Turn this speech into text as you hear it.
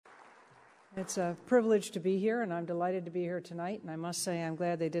It's a privilege to be here, and I'm delighted to be here tonight. And I must say I'm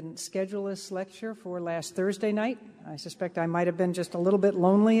glad they didn't schedule this lecture for last Thursday night. I suspect I might have been just a little bit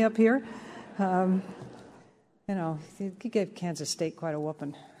lonely up here. It gave Kansas State quite a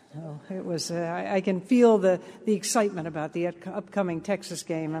whooping. So it was. I can feel the excitement about the upcoming Texas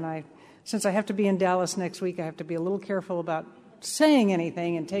game, and since I have to be in Dallas next week, I have to be a little careful about saying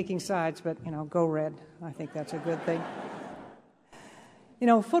anything and taking sides. But go Red. I think that's a good thing.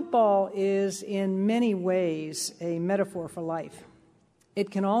 Football is in many ways a metaphor for life.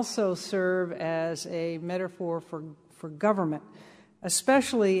 It can also serve as a metaphor for government,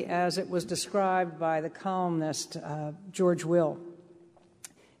 especially as it was described by the columnist George Will.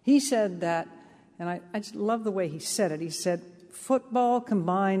 He said that, and I just love the way he said it, he said, football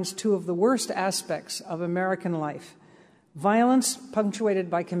combines two of the worst aspects of American life, violence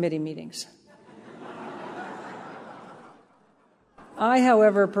punctuated by committee meetings. I,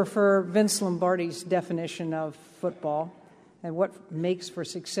 however, prefer Vince Lombardi's definition of football and what makes for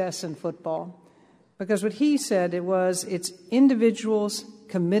success in football, because what he said it's individuals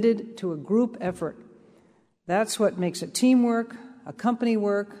committed to a group effort. That's what makes a team work, a company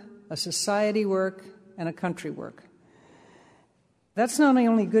work, a society work, and a country work. That's not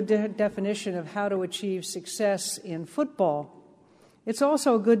only a good definition of how to achieve success in football, it's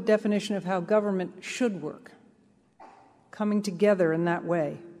also a good definition of how government should work, coming together in that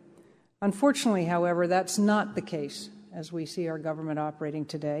way. Unfortunately, however, that's not the case as we see our government operating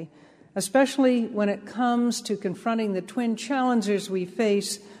today, especially when it comes to confronting the twin challenges we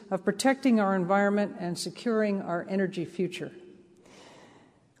face of protecting our environment and securing our energy future.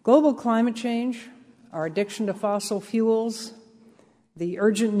 Global climate change, our addiction to fossil fuels, the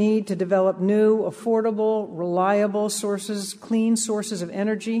urgent need to develop new, affordable, reliable sources, clean sources of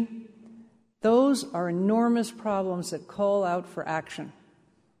energy, those are enormous problems that call out for action,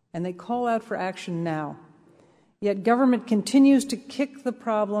 and they call out for action now. Yet government continues to kick the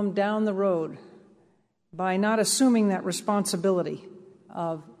problem down the road by not assuming that responsibility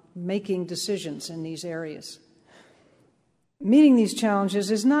of making decisions in these areas. Meeting these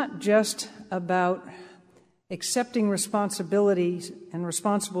challenges is not just about accepting responsibilities and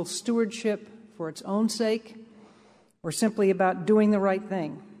responsible stewardship for its own sake, or simply about doing the right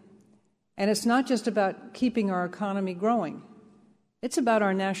thing. And it's not just about keeping our economy growing. It's about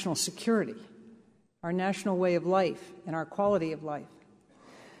our national security, our national way of life, and our quality of life.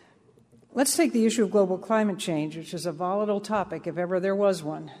 Let's take the issue of global climate change, which is a volatile topic, if ever there was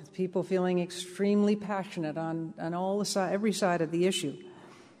one. People feeling extremely passionate on every side of the issue.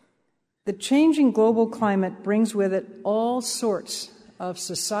 The changing global climate brings with it all sorts of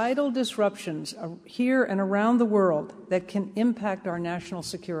societal disruptions here and around the world that can impact our national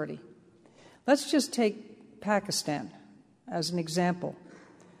security. Let's just take Pakistan as an example.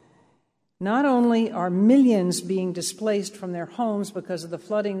 Not only are millions being displaced from their homes because of the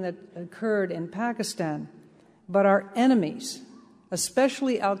flooding that occurred in Pakistan, but our enemies,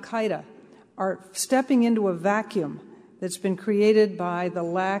 especially Al-Qaeda, are stepping into a vacuum that's been created by the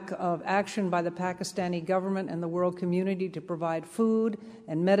lack of action by the Pakistani government and the world community to provide food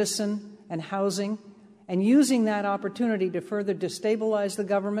and medicine and housing, and using that opportunity to further destabilize the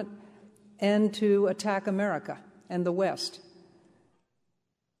government and to attack America and the West.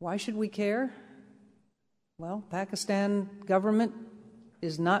 Why should we care? Well, Pakistan government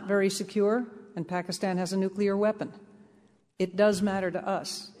is not very secure, and Pakistan has a nuclear weapon. It does matter to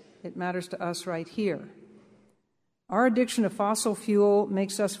us. It matters to us right here. Our addiction to fossil fuel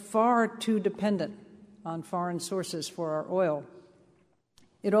makes us far too dependent on foreign sources for our oil.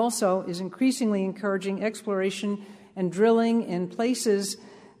 It also is increasingly encouraging exploration and drilling in places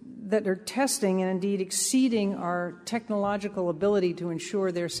that are testing and indeed exceeding our technological ability to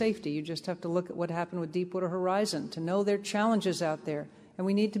ensure their safety. You just have to look at what happened with Deepwater Horizon to know there are challenges out there, and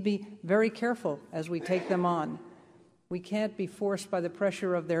we need to be very careful as we take them on. We can't be forced by the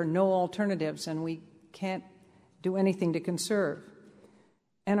pressure of there are no alternatives, and we can't do anything to conserve.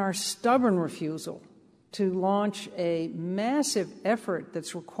 And our stubborn refusal to launch a massive effort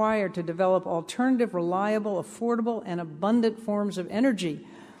that's required to develop alternative, reliable, affordable, and abundant forms of energy,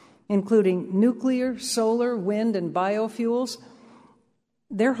 including nuclear, solar, wind, and biofuels,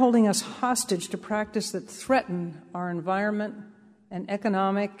 they're holding us hostage to practice that threaten our environment and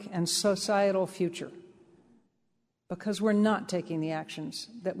economic and societal future because we're not taking the actions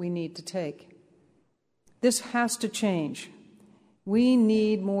that we need to take. This has to change. We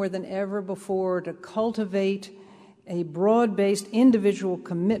need more than ever before to cultivate a broad-based individual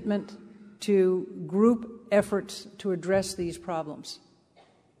commitment to group efforts to address these problems.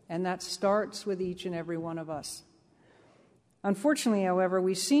 And that starts with each and every one of us. Unfortunately, however,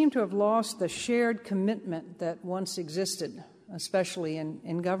 we seem to have lost the shared commitment that once existed, especially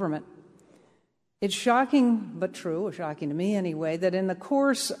in government. It's shocking, but true, or shocking to me anyway, that in the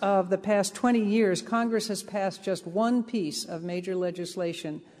course of the past 20 years, Congress has passed just one piece of major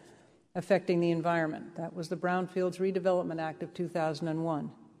legislation affecting the environment. That was the Brownfields Redevelopment Act of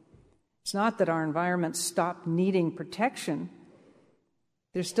 2001. It's not that our environment stopped needing protection.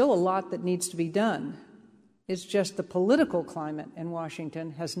 There's still a lot that needs to be done. It's just the political climate in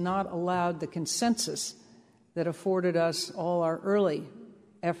Washington has not allowed the consensus that afforded us all our early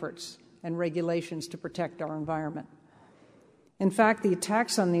efforts and regulations to protect our environment. In fact, the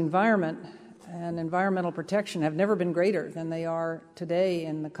attacks on the environment and environmental protection have never been greater than they are today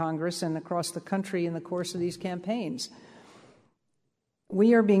in the Congress and across the country in the course of these campaigns.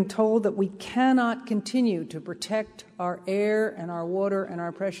 We are being told that we cannot continue to protect our air and our water and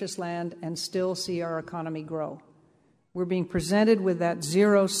our precious land and still see our economy grow. We're being presented with that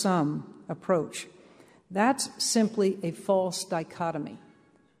zero-sum approach. That's simply a false dichotomy.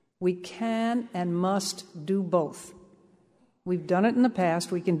 We can and must do both. We've done it in the past.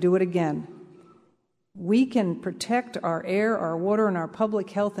 We can do it again. We can protect our air, our water, and our public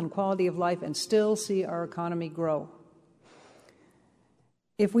health and quality of life and still see our economy grow.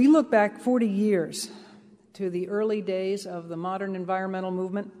 If we look back 40 years to the early days of the modern environmental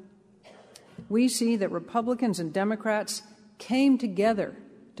movement, we see that Republicans and Democrats came together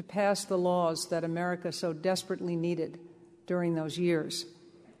to pass the laws that America so desperately needed during those years.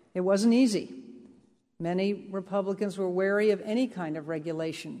 It wasn't easy. Many Republicans were wary of any kind of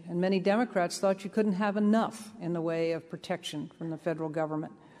regulation, and many Democrats thought you couldn't have enough in the way of protection from the federal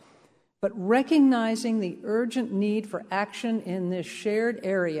government. But recognizing the urgent need for action in this shared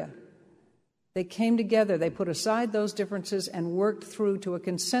area, they came together, they put aside those differences and worked through to a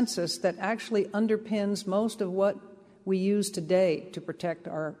consensus that actually underpins most of what we use today to protect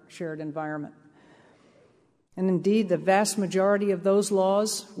our shared environment. And indeed, the vast majority of those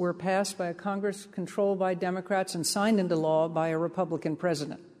laws were passed by a Congress controlled by Democrats and signed into law by a Republican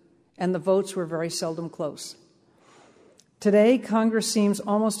president. And the votes were very seldom close. Today, Congress seems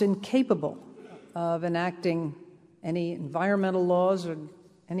almost incapable of enacting any environmental laws or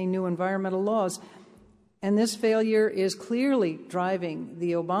any new environmental laws. And this failure is clearly driving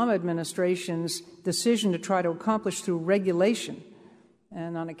the Obama administration's decision to try to accomplish through regulation,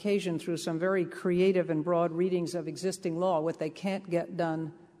 and on occasion through some very creative and broad readings of existing law, what they can't get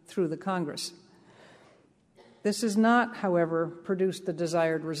done through the Congress. This has not, however, produced the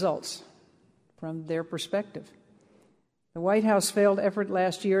desired results from their perspective. The White House failed effort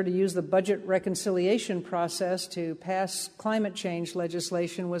last year to use the budget reconciliation process to pass climate change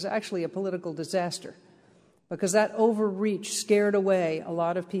legislation was actually a political disaster, because that overreach scared away a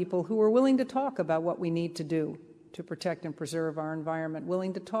lot of people who were willing to talk about what we need to do to protect and preserve our environment,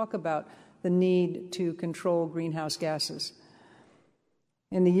 willing to talk about the need to control greenhouse gases.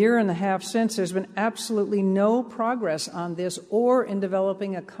 In the year and a half since, there's been absolutely no progress on this or in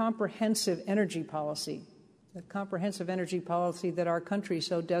developing a comprehensive energy policy, the comprehensive energy policy that our country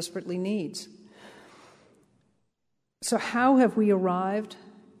so desperately needs. So how have we arrived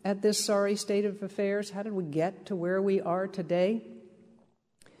at this sorry state of affairs? How did we get to where we are today?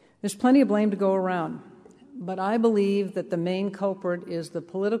 There's plenty of blame to go around. But I believe that the main culprit is the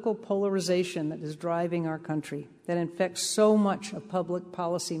political polarization that is driving our country, that infects so much of public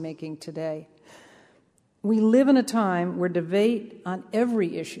policy making today. We live in a time where the debate on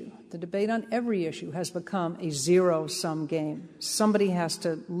every issue has become a zero-sum game. Somebody has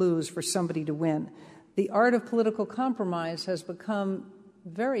to lose for somebody to win. The art of political compromise has become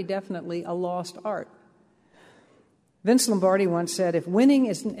very definitely a lost art. Vince Lombardi once said, "If winning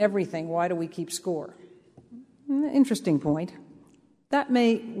isn't everything, why do we keep score?" Interesting point. That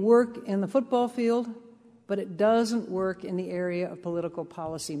may work in the football field, but it doesn't work in the area of political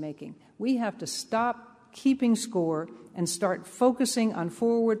policy making. We have to stop keeping score and start focusing on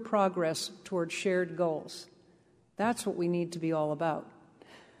forward progress toward shared goals. That's what we need to be all about.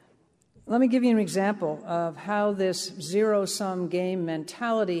 Let me give you an example of how this zero-sum game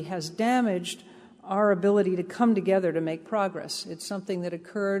mentality has damaged our ability to come together to make progress. It's something that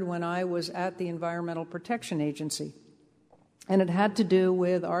occurred when I was at the Environmental Protection Agency, and it had to do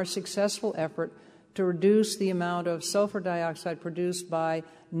with our successful effort to reduce the amount of sulfur dioxide produced by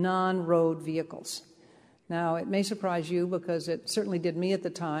non-road vehicles. Now, it may surprise you, because it certainly did me at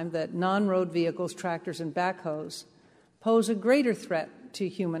the time, that non-road vehicles, tractors and backhoes, pose a greater threat to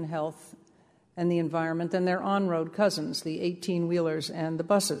human health and the environment than their on-road cousins, the 18-wheelers and the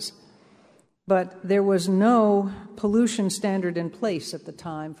buses. But there was no pollution standard in place at the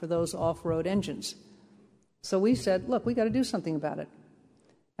time for those off-road engines. So we said, look, we got to do something about it.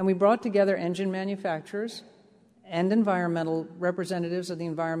 And we brought together engine manufacturers and environmental representatives of the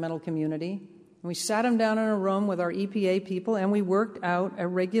environmental community. And we sat them down in a room with our EPA people, and we worked out a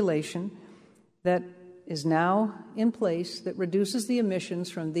regulation that is now in place that reduces the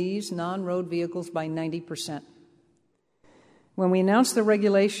emissions from these non-road vehicles by 90%. When we announced the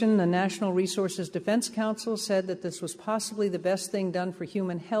regulation, the National Resources Defense Council said that this was possibly the best thing done for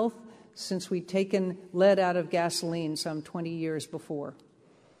human health since we'd taken lead out of gasoline some 20 years before.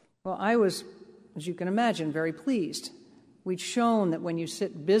 Well, I was, as you can imagine, very pleased. We'd shown that when you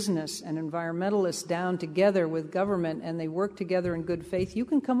sit business and environmentalists down together with government and they work together in good faith, you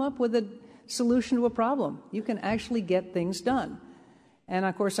can come up with a solution to a problem. You can actually get things done. And,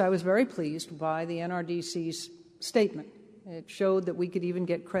 of course, I was very pleased by the NRDC's statement. It showed that we could even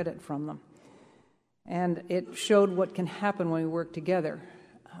get credit from them. And it showed what can happen when we work together.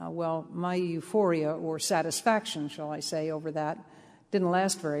 Well, my euphoria or satisfaction, shall I say, over that didn't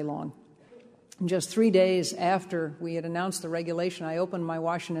last very long. And just 3 days after we had announced the regulation, I opened my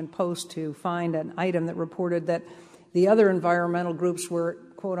Washington Post to find an item that reported that the other environmental groups were,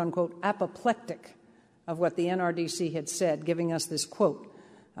 quote unquote, apoplectic of what the NRDC had said, giving us this quote.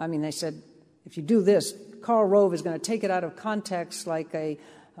 I mean, they said, if you do this, Karl Rove is going to take it out of context like a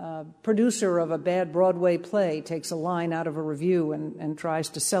producer of a bad Broadway play takes a line out of a review and tries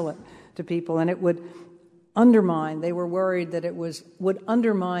to sell it to people, and it would undermine, they were worried that it would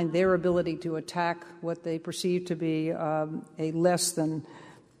undermine their ability to attack what they perceived to be a less than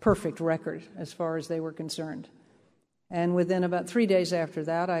perfect record as far as they were concerned. And within about 3 days after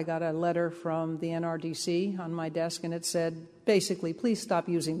that, I got a letter from the NRDC on my desk, and it said, basically, please stop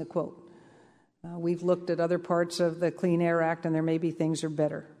using the quote. We've looked at other parts of the Clean Air Act, and there may be things are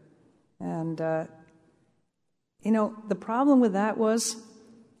better. And, the problem with that was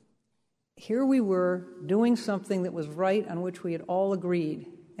here we were doing something that was right, on which we had all agreed,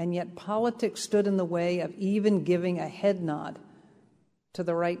 and yet politics stood in the way of even giving a head nod to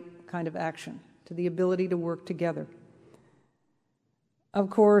the right kind of action, to the ability to work together.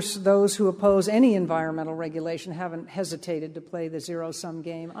 Of course, those who oppose any environmental regulation haven't hesitated to play the zero-sum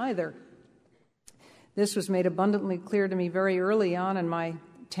game either. This was made abundantly clear to me very early on in my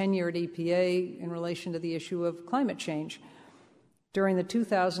tenure at EPA in relation to the issue of climate change. During the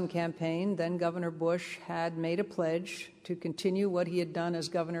 2000 campaign, then Governor Bush had made a pledge to continue what he had done as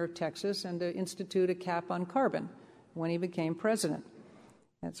governor of Texas and to institute a cap on carbon when he became president.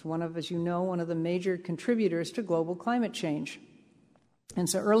 That's one of the major contributors to global climate change. And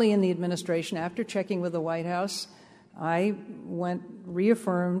so early in the administration, after checking with the White House, I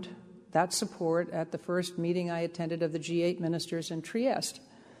reaffirmed that support at the first meeting I attended of the G8 ministers in Trieste.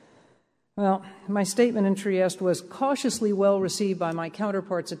 Well, my statement in Trieste was cautiously well received by my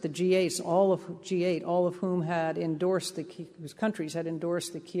counterparts at the G8, all of whom had endorsed whose countries had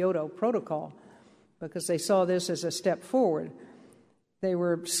endorsed the Kyoto Protocol, because they saw this as a step forward. They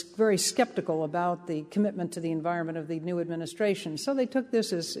were very skeptical about the commitment to the environment of the new administration, so they took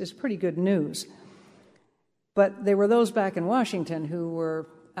this as pretty good news. But there were those back in Washington who were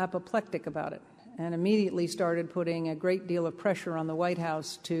apoplectic about it and immediately started putting a great deal of pressure on the White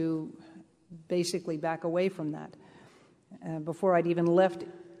House to basically back away from that. Before I'd even left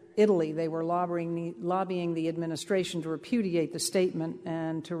Italy, they were lobbying the administration to repudiate the statement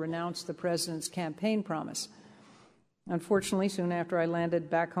and to renounce the president's campaign promise. Unfortunately, soon after I landed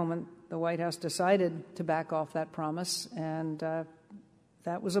back home, the White House decided to back off that promise, and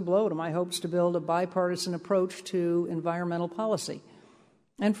that was a blow to my hopes to build a bipartisan approach to environmental policy.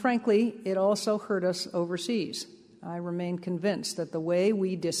 And frankly, it also hurt us overseas. I remain convinced that the way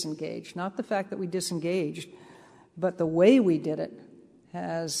we disengaged, not the fact that we disengaged, but the way we did it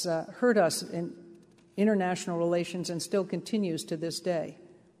has hurt us in international relations and still continues to this day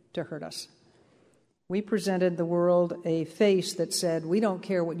to hurt us. We presented the world a face that said, we don't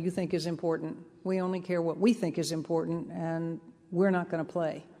care what you think is important, we only care what we think is important, and we're not going to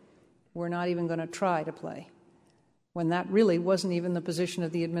play. We're not even going to try to play, when that really wasn't even the position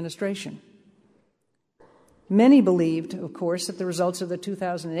of the administration. Many believed, of course, that the results of the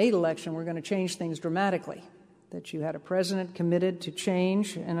 2008 election were going to change things dramatically, that you had a president committed to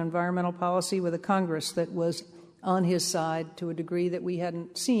change an environmental policy with a Congress that was on his side to a degree that we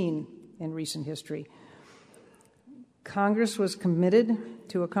hadn't seen in recent history. Congress was committed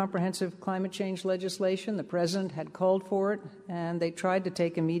to a comprehensive climate change legislation. The president had called for it, and they tried to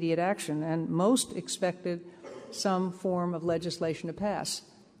take immediate action, and most expected some form of legislation to pass.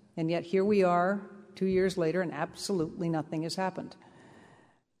 And yet here we are 2 years later, and absolutely nothing has happened.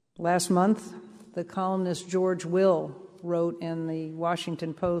 Last month, the columnist George Will wrote in the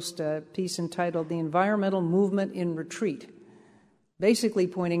Washington Post a piece entitled "The Environmental Movement in Retreat," basically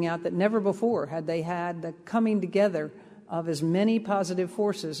pointing out that never before had they had the coming together of as many positive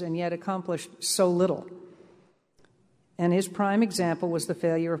forces and yet accomplished so little. And his prime example was the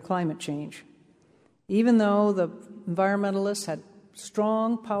failure of climate change. Even though the environmentalists had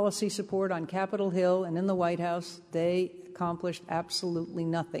strong policy support on Capitol Hill and in the White House, they accomplished absolutely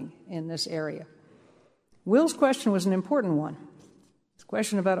nothing in this area. Will's question was an important one. His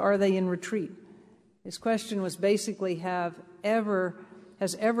question about are they in retreat? His question was basically, has ever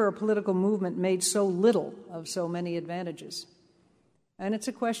a political movement made so little of so many advantages? And it's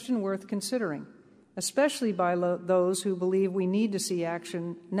a question worth considering, especially by those who believe we need to see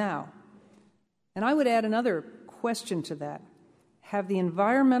action now. And I would add another question to that. Have the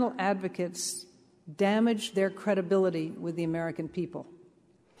environmental advocates damaged their credibility with the American people?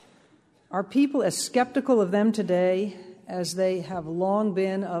 Are people as skeptical of them today as they have long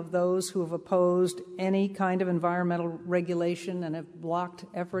been of those who have opposed any kind of environmental regulation and have blocked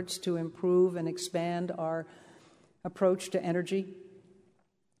efforts to improve and expand our approach to energy?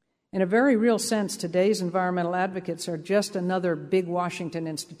 In a very real sense, today's environmental advocates are just another big Washington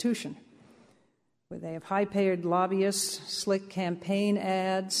institution, where they have high-paid lobbyists, slick campaign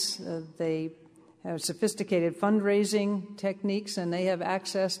ads, they have sophisticated fundraising techniques, and they have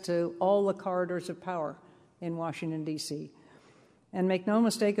access to all the corridors of power in Washington, D.C. And make no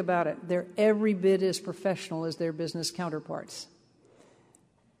mistake about it, they're every bit as professional as their business counterparts.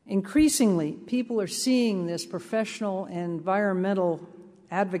 Increasingly, people are seeing this professional environmental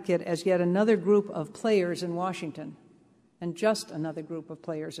advocate as yet another group of players in Washington, and just another group of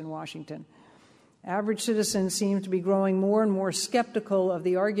players in Washington. Average citizens seem to be growing more and more skeptical of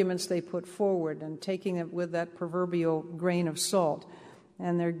the arguments they put forward and taking it with that proverbial grain of salt.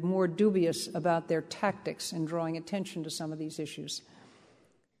 And they're more dubious about their tactics in drawing attention to some of these issues.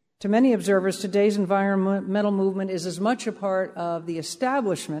 To many observers, today's environmental movement is as much a part of the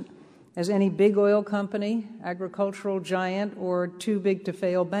establishment as any big oil company, agricultural giant, or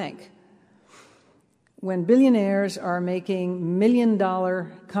too-big-to-fail bank. When billionaires are making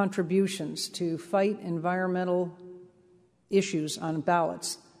million-dollar contributions to fight environmental issues on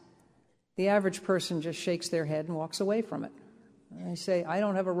ballots, the average person just shakes their head and walks away from it. They say, I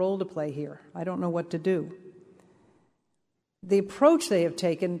don't have a role to play here. I don't know what to do. The approach they have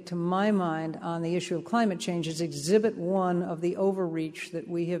taken, to my mind, on the issue of climate change is exhibit one of the overreach that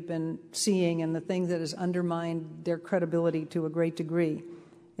we have been seeing and the thing that has undermined their credibility to a great degree.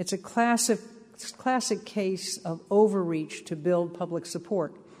 It's a classic case of overreach to build public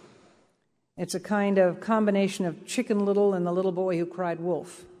support. It's a kind of combination of Chicken Little and the little boy who cried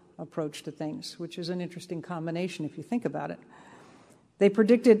wolf approach to things, which is an interesting combination if you think about it. They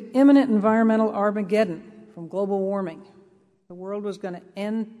predicted imminent environmental Armageddon from global warming. The world was going to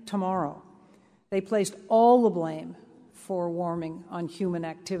end tomorrow. They placed all the blame for warming on human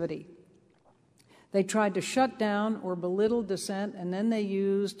activity. They tried to shut down or belittle dissent, and then they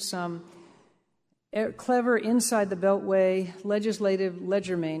used some clever inside the Beltway legislative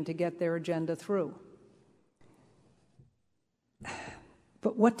legerdemain to get their agenda through.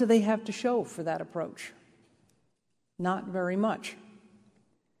 But what do they have to show for that approach? Not very much.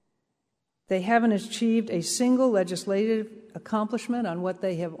 They haven't achieved a single legislative accomplishment on what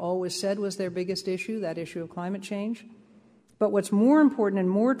they have always said was their biggest issue, that issue of climate change. But what's more important and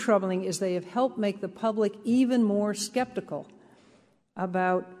more troubling is they have helped make the public even more skeptical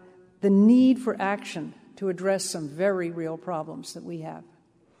about the need for action to address some very real problems that we have.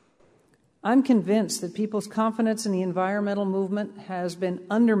 I'm convinced that people's confidence in the environmental movement has been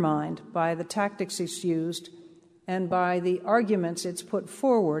undermined by the tactics it's used and by the arguments it's put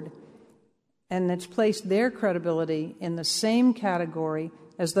forward, and it's placed their credibility in the same category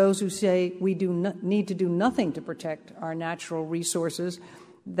as those who say we need to do nothing to protect our natural resources,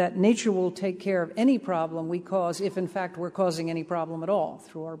 that nature will take care of any problem we cause if, in fact, we're causing any problem at all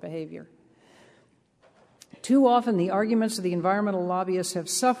through our behavior. Too often, the arguments of the environmental lobbyists have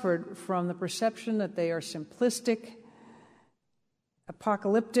suffered from the perception that they are simplistic,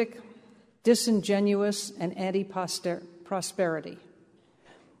 apocalyptic, disingenuous, and anti-prosperity.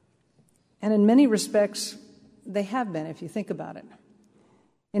 And in many respects, they have been, if you think about it.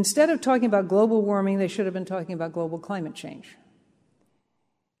 Instead of talking about global warming, they should have been talking about global climate change.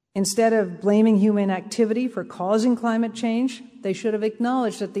 Instead of blaming human activity for causing climate change, they should have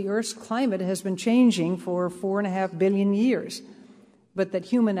acknowledged that the Earth's climate has been changing for 4.5 billion years, but that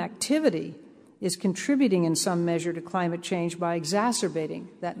human activity is contributing in some measure to climate change by exacerbating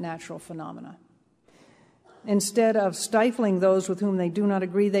that natural phenomena. Instead of stifling those with whom they do not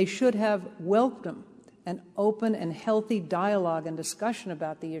agree, they should have welcomed an open and healthy dialogue and discussion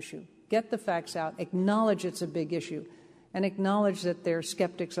about the issue. Get the facts out, acknowledge it's a big issue, and acknowledge that there are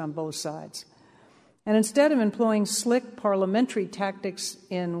skeptics on both sides. And instead of employing slick parliamentary tactics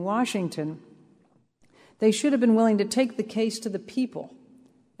in Washington, they should have been willing to take the case to the people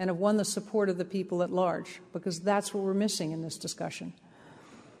and have won the support of the people at large, because that's what we're missing in this discussion.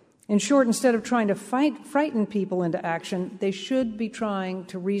 In short, instead of trying to frighten people into action, they should be trying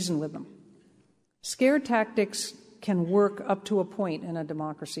to reason with them. Scare tactics can work up to a point in a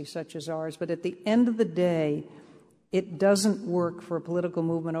democracy such as ours, but at the end of the day, it doesn't work for a political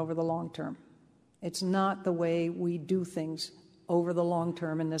movement over the long term. It's not the way we do things over the long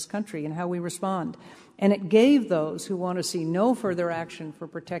term in this country and how we respond. And it gave those who want to see no further action for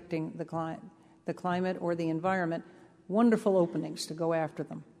protecting the climate or the environment wonderful openings to go after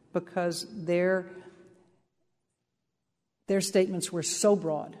them, because their statements were so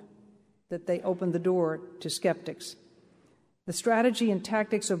broad that they opened the door to skeptics. The strategy and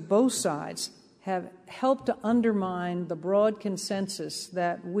tactics of both sides have helped to undermine the broad consensus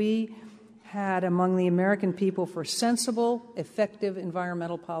that we had among the American people for sensible, effective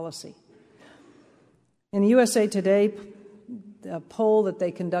environmental policy. In the USA Today, a poll that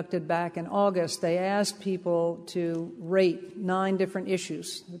they conducted back in August, they asked people to rate 9 different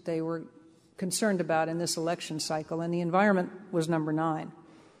issues that they were concerned about in this election cycle, and the environment was number 9.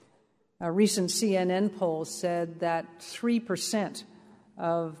 A recent CNN poll said that 3%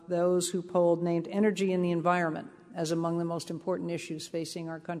 of those who polled named energy and the environment as among the most important issues facing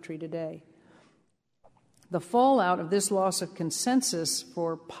our country today. The fallout of this loss of consensus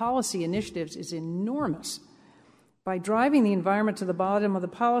for policy initiatives is enormous. By driving the environment to the bottom of the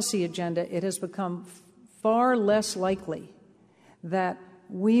policy agenda, it has become far less likely that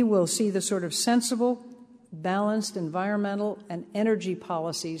we will see the sort of sensible, balanced environmental and energy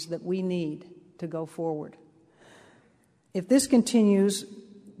policies that we need to go forward. If this continues,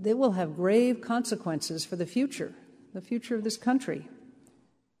 it will have grave consequences for the future of this country.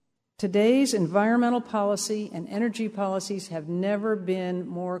 Today's environmental policy and energy policies have never been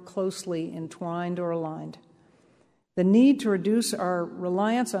more closely entwined or aligned. The need to reduce our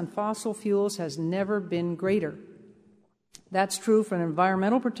reliance on fossil fuels has never been greater. That's true from an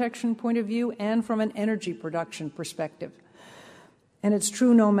environmental protection point of view and from an energy production perspective. And it's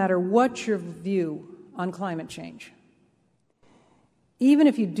true no matter what your view on climate change. Even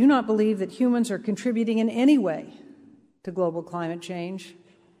if you do not believe that humans are contributing in any way to global climate change,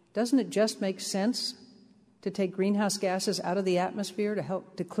 doesn't it just make sense to take greenhouse gases out of the atmosphere to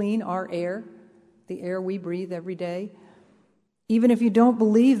help to clean our air, the air we breathe every day? Even if you don't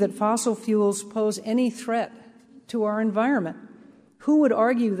believe that fossil fuels pose any threat to our environment, who would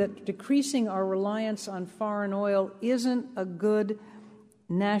argue that decreasing our reliance on foreign oil isn't a good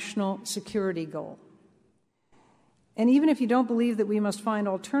national security goal? And even if you don't believe that we must find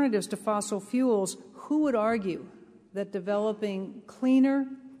alternatives to fossil fuels, who would argue that developing cleaner,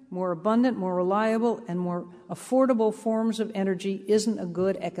 more abundant, more reliable, and more affordable forms of energy isn't a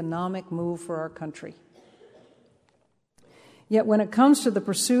good economic move for our country? Yet when it comes to the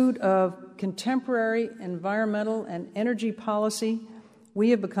pursuit of contemporary environmental and energy policy,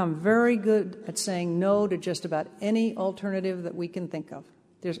 we have become very good at saying no to just about any alternative that we can think of.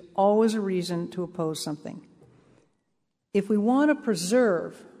 There's always a reason to oppose something. If we want to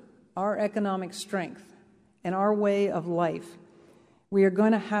preserve our economic strength and our way of life, we are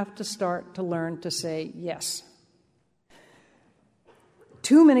going to have to start to learn to say yes.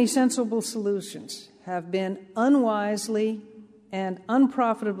 Too many sensible solutions have been unwisely and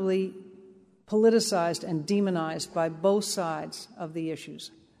unprofitably politicized and demonized by both sides of the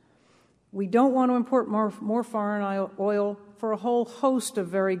issues. We don't want to import more foreign oil for a whole host of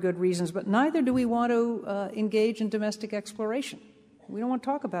very good reasons, but neither do we want to engage in domestic exploration. We don't want to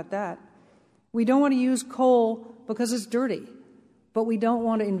talk about that. We don't want to use coal because it's dirty, but we don't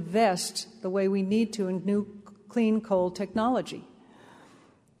want to invest the way we need to in new clean coal technology.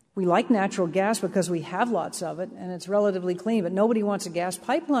 We like natural gas because we have lots of it and it's relatively clean, but nobody wants a gas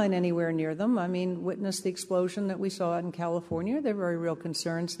pipeline anywhere near them. I mean, witness the explosion that we saw in California. There are very real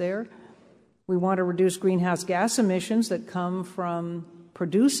concerns there. We want to reduce greenhouse gas emissions that come from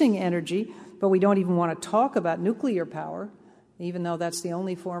producing energy, but we don't even want to talk about nuclear power, even though that's the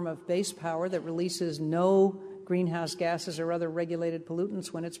only form of base power that releases no greenhouse gases or other regulated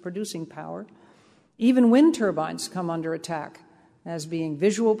pollutants when it's producing power. Even wind turbines come under attack as being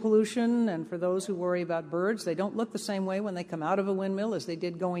visual pollution, and for those who worry about birds, they don't look the same way when they come out of a windmill as they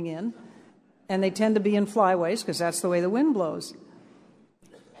did going in, and they tend to be in flyways because that's the way the wind blows.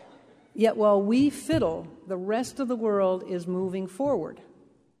 Yet while we fiddle, the rest of the world is moving forward.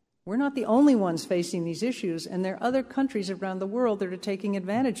 We're not the only ones facing these issues, and there are other countries around the world that are taking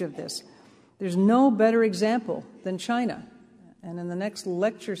advantage of this. There's no better example than China. And in the next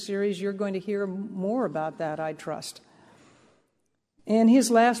lecture series, you're going to hear more about that, I trust. In his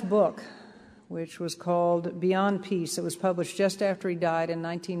last book, which was called Beyond Peace, it was published just after he died in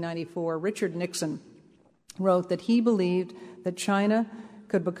 1994, Richard Nixon wrote that he believed that China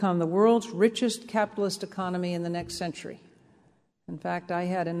could become the world's richest capitalist economy in the next century. In fact, I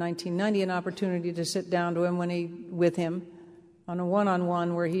had in 1990 an opportunity to sit down with him on a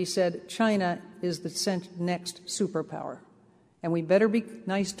one-on-one where he said, China is the next superpower. And we better be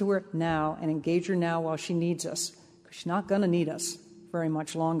nice to her now and engage her now while she needs us, because she's not going to need us very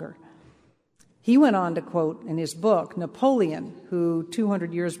much longer. He went on to quote in his book Napoleon, who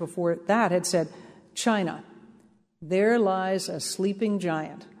 200 years before that had said, China, there lies a sleeping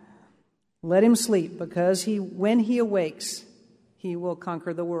giant. Let him sleep, because when he awakes, he will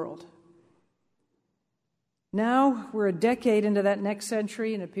conquer the world. Now we're a decade into that next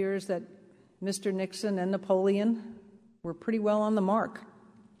century, and it appears that Mr. Nixon and Napoleon were pretty well on the mark.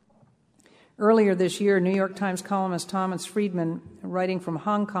 Earlier this year, New York Times columnist Thomas Friedman, writing from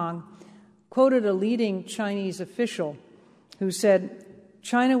Hong Kong, quoted a leading Chinese official who said,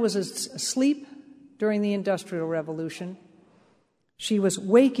 China was asleep during the Industrial Revolution. She was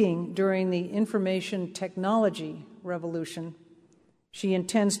waking during the Information Technology Revolution. She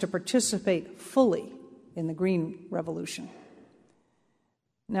intends to participate fully in the Green Revolution.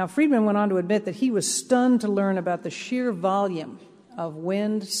 Now, Friedman went on to admit that he was stunned to learn about the sheer volume of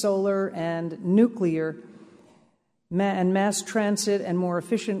wind, solar, and nuclear and mass transit and more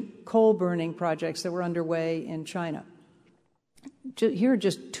efficient coal-burning projects that were underway in China. Here are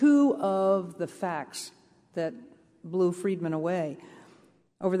just two of the facts that blew Friedman away.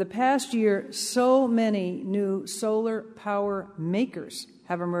 Over the past year, so many new solar power makers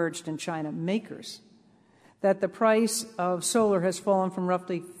have emerged in China, that the price of solar has fallen from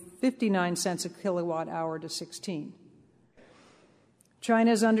roughly 59 cents a kilowatt hour to 16.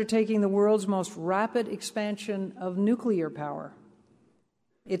 China is undertaking the world's most rapid expansion of nuclear power.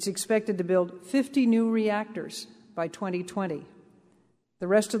 It's expected to build 50 new reactors by 2020. The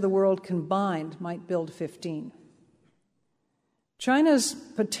rest of the world combined might build 15. China's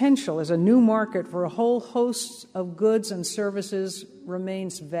potential as a new market for a whole host of goods and services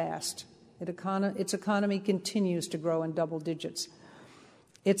remains vast. Its economy continues to grow in double digits.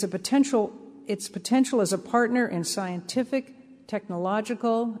 Its potential as a partner in scientific,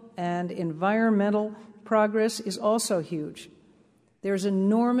 technological, and environmental progress is also huge. There's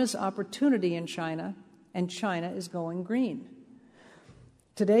enormous opportunity in China, and China is going green.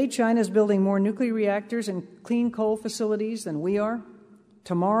 Today, China is building more nuclear reactors and clean coal facilities than we are.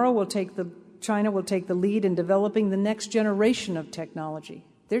 Tomorrow, China will take the lead in developing the next generation of technology.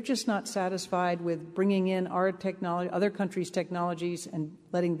 They're just not satisfied with bringing in our technology, other countries' technologies, and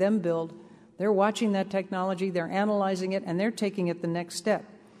letting them build. They're watching that technology, they're analyzing it, and they're taking it the next step.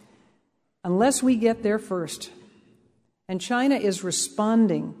 Unless we get there first. And China is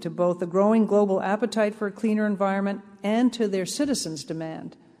responding to both the growing global appetite for a cleaner environment and to their citizens'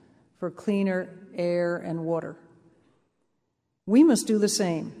 demand for cleaner air and water. We must do the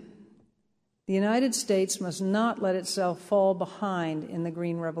same. The United States must not let itself fall behind in the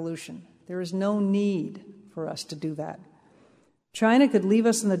Green Revolution. There is no need for us to do that. China could leave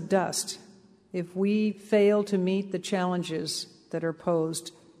us in the dust if we fail to meet the challenges that are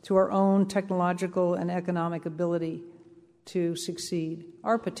posed to our own technological and economic ability to succeed.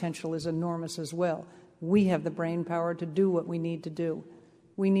 Our potential is enormous as well. We have the brain power to do what we need to do.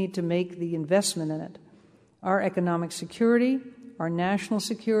 We need to make the investment in it. Our economic security, our national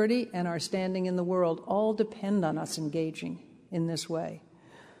security, and our standing in the world all depend on us engaging in this way.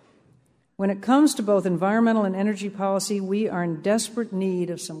 When it comes to both environmental and energy policy, we are in desperate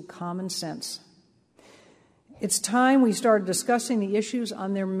need of some common sense. It's time we started discussing the issues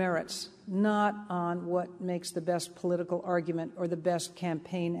on their merits, not on what makes the best political argument or the best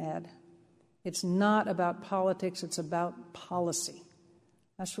campaign ad. It's not about politics, it's about policy.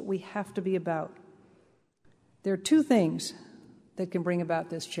 That's what we have to be about. There are two things that can bring about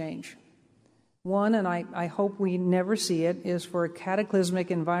this change. One, and I hope we never see it, is for a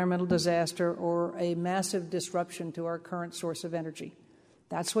cataclysmic environmental disaster or a massive disruption to our current source of energy.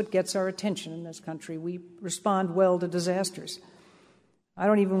 That's what gets our attention in this country. We respond well to disasters. I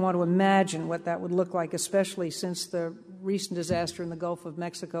don't even want to imagine what that would look like, especially since the recent disaster in the Gulf of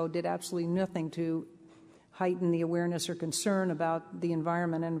Mexico did absolutely nothing to heighten the awareness or concern about the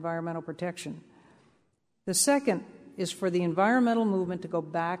environment and environmental protection. The second is for the environmental movement to go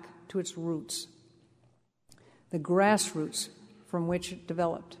back to its roots, the grassroots from which it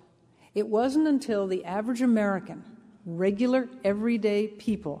developed. It wasn't until the average American, regular, everyday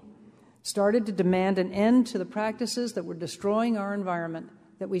people, started to demand an end to the practices that were destroying our environment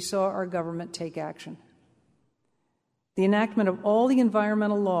that we saw our government take action. The enactment of all the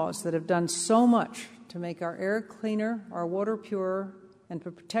environmental laws that have done so much to make our air cleaner, our water purer, and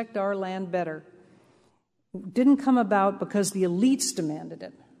to protect our land better didn't come about because the elites demanded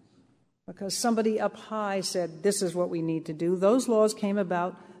it, because somebody up high said, this is what we need to do. Those laws came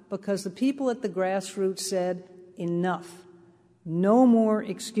about because the people at the grassroots said, enough. No more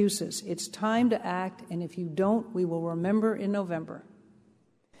excuses. It's time to act, and if you don't, we will remember in November.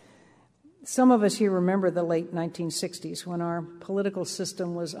 Some of us here remember the late 1960s when our political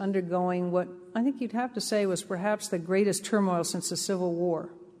system was undergoing what I think you'd have to say was perhaps the greatest turmoil since the Civil War.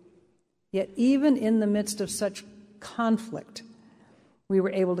 Yet even in the midst of such conflict, we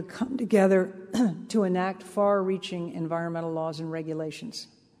were able to come together to enact far-reaching environmental laws and regulations.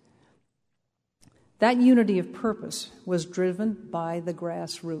 That unity of purpose was driven by the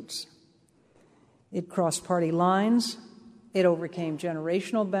grassroots. It crossed party lines, it overcame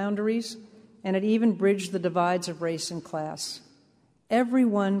generational boundaries, and it even bridged the divides of race and class.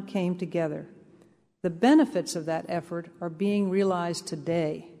 Everyone came together. The benefits of that effort are being realized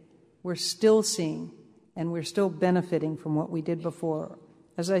today. We're still seeing, and we're still benefiting from what we did before.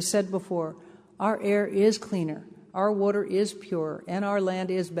 As I said before, our air is cleaner, our water is purer, and our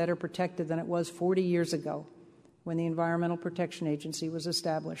land is better protected than it was 40 years ago when the Environmental Protection Agency was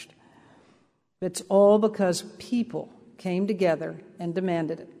established. It's all because people came together and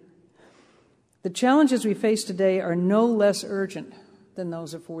demanded it. The challenges we face today are no less urgent than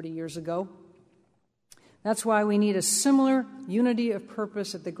those of 40 years ago. That's why we need a similar unity of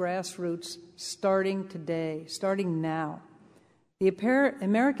purpose at the grassroots starting today, starting now. The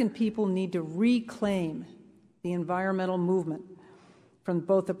American people need to reclaim the environmental movement from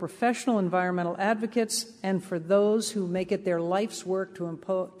both the professional environmental advocates and for those who make it their life's work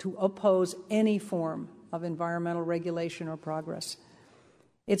to oppose any form of environmental regulation or progress.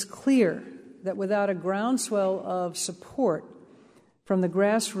 It's clear that without a groundswell of support from the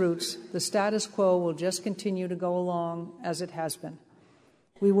grassroots, the status quo will just continue to go along as it has been.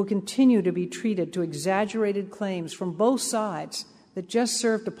 We will continue to be treated to exaggerated claims from both sides that just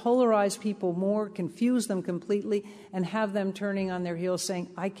serve to polarize people more, confuse them completely, and have them turning on their heels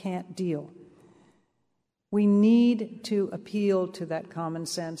saying, I can't deal. We need to appeal to that common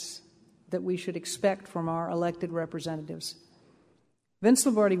sense that we should expect from our elected representatives. Vince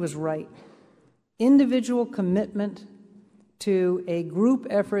Lombardi was right. Individual commitment to a group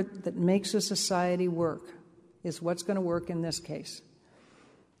effort that makes a society work is what's going to work in this case.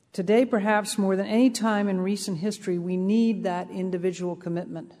 Today, perhaps more than any time in recent history, we need that individual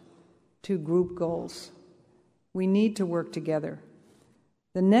commitment to group goals. We need to work together.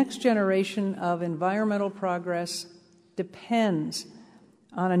 The next generation of environmental progress depends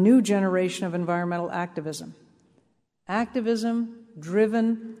on a new generation of environmental activism. Activism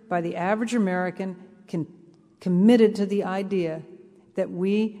driven by the average American, committed to the idea that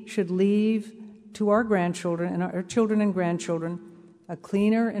we should leave to our grandchildren and our children and grandchildren a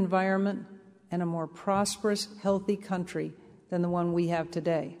cleaner environment and a more prosperous, healthy country than the one we have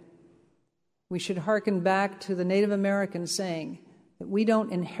today. We should hearken back to the Native Americans saying that we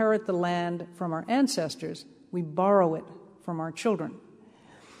don't inherit the land from our ancestors, we borrow it from our children.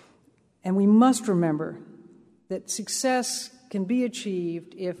 And we must remember that success can be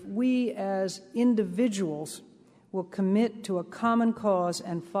achieved if we as individuals will commit to a common cause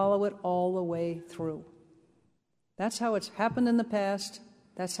and follow it all the way through. That's how it's happened in the past.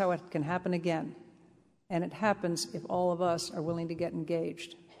 That's how it can happen again. And it happens if all of us are willing to get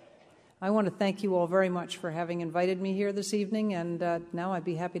engaged. I want to thank you all very much for having invited me here this evening, and now I'd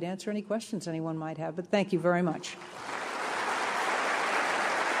be happy to answer any questions anyone might have, but thank you very much.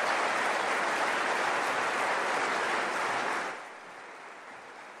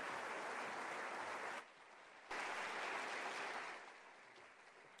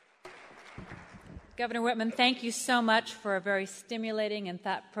 Governor Whitman, thank you so much for a very stimulating and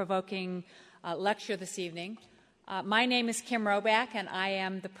thought-provoking lecture this evening. My name is Kim Roback, and I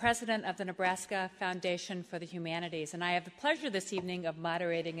am the president of the Nebraska Foundation for the Humanities, and I have the pleasure this evening of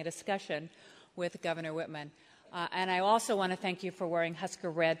moderating a discussion with Governor Whitman. And I also want to thank you for wearing Husker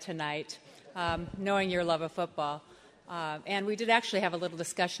red tonight, knowing your love of football. And we did actually have a little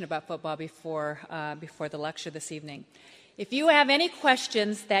discussion about football before the lecture this evening. If you have any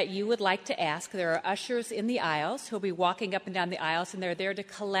questions that you would like to ask, there are ushers in the aisles who will be walking up and down the aisles, and they're there to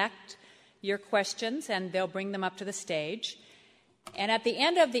collect your questions, and they'll bring them up to the stage. And at the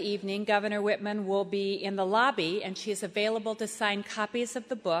end of the evening, Governor Whitman will be in the lobby, and she is available to sign copies of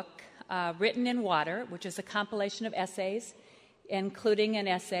the book, Written in Water, which is a compilation of essays, including an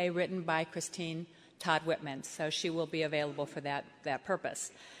essay written by Christine Todd Whitman. So she will be available for that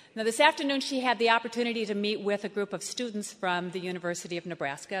purpose. Now, this afternoon, she had the opportunity to meet with a group of students from the University of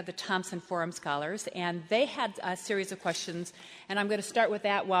Nebraska, the Thompson Forum Scholars, and they had a series of questions, and I'm going to start with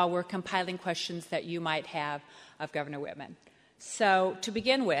that while we're compiling questions that you might have of Governor Whitman. So, to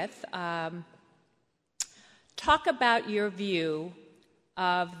begin with, talk about your view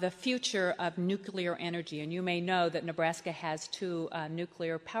of the future of nuclear energy. And you may know that Nebraska has 2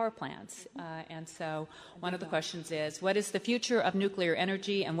 nuclear power plants. And so one of the questions is, what is the future of nuclear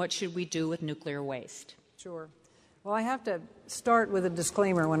energy and what should we do with nuclear waste? Sure. Well, I have to start with a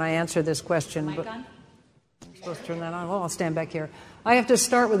disclaimer when I answer this question. Mic on? I'm supposed to turn that on? Well, I'll stand back here. I have to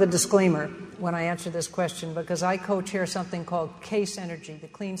start with a disclaimer when I answer this question because I co-chair something called CASE Energy, the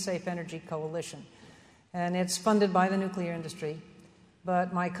Clean Safe Energy Coalition. And it's funded by the nuclear industry.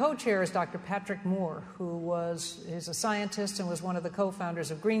 But my co-chair is Dr. Patrick Moore, who is a scientist and was one of the co-founders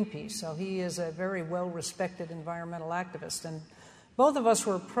of Greenpeace. So he is a very well-respected environmental activist. And both of us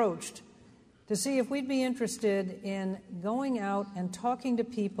were approached to see if we'd be interested in going out and talking to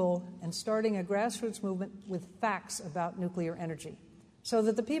people and starting a grassroots movement with facts about nuclear energy so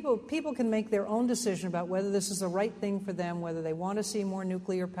that the people can make their own decision about whether this is the right thing for them, whether they want to see more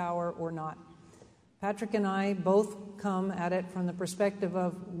nuclear power or not. Patrick and I both come at it from the perspective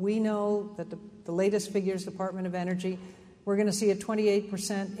of we know that the latest figures, Department of Energy, we're going to see a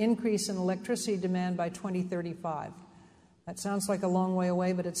 28% increase in electricity demand by 2035. That sounds like a long way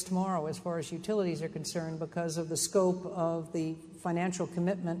away, but it's tomorrow as far as utilities are concerned because of the scope of the financial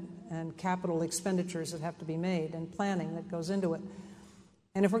commitment and capital expenditures that have to be made and planning that goes into it.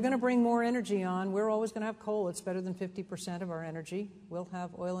 And if we're going to bring more energy on, we're always going to have coal. It's better than 50% of our energy. We'll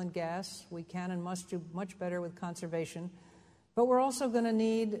have oil and gas. We can and must do much better with conservation. But we're also going to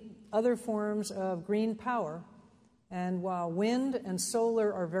need other forms of green power. And while wind and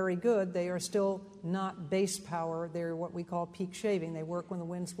solar are very good, they are still not base power. They're what we call peak shaving. They work when the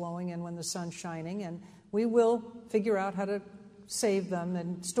wind's blowing and when the sun's shining. And we will figure out how to save them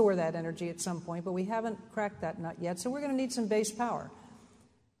and store that energy at some point. But we haven't cracked that nut yet. So we're going to need some base power.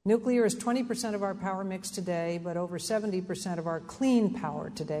 Nuclear is 20% of our power mix today, but over 70% of our clean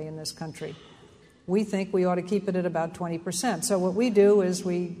power today in this country. We think we ought to keep it at about 20%. So what we do is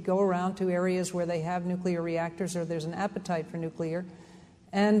we go around to areas where they have nuclear reactors or there's an appetite for nuclear,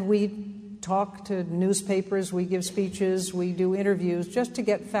 and we talk to newspapers, we give speeches, we do interviews just to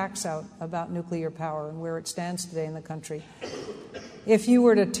get facts out about nuclear power and where it stands today in the country. If you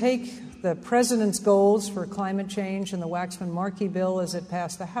were to take the president's goals for climate change and the Waxman-Markey bill as it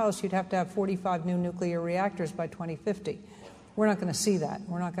passed the House, you'd have to have 45 new nuclear reactors by 2050. We're not going to see that.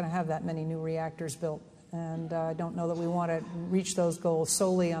 We're not going to have that many new reactors built. And I don't know that we want to reach those goals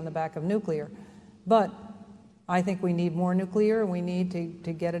solely on the back of nuclear. But I think we need more nuclear, and we need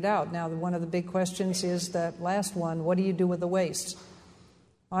to get it out. Now, one of the big questions is that last one, what do you do with the waste?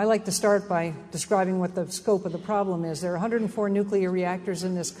 I like to start by describing what the scope of the problem is. There are 104 nuclear reactors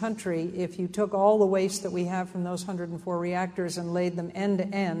in this country. If you took all the waste that we have from those 104 reactors and laid them end to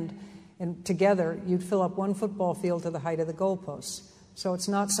end and together, you'd fill up one football field to the height of the goalposts. So it's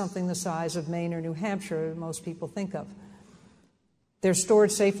not something the size of Maine or New Hampshire most people think of. They're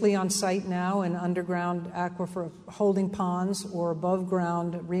stored safely on site now in underground aquifer holding ponds or above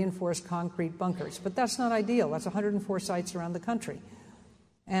ground reinforced concrete bunkers. But that's not ideal. That's 104 sites around the country.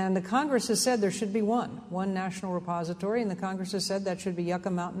 And the Congress has said there should be one national repository, and the Congress has said that should be Yucca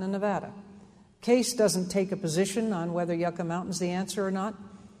Mountain in Nevada. CASE doesn't take a position on whether Yucca Mountain's the answer or not,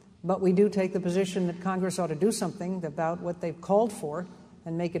 but we do take the position that Congress ought to do something about what they've called for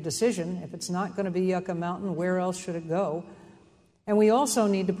and make a decision. If it's not going to be Yucca Mountain, where else should it go? And we also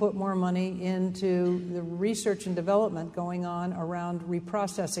need to put more money into the research and development going on around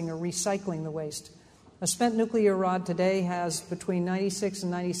reprocessing or recycling the waste. A spent nuclear rod today has between 96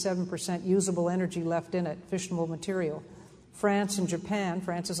 and 97% usable energy left in it, fissionable material. France and Japan,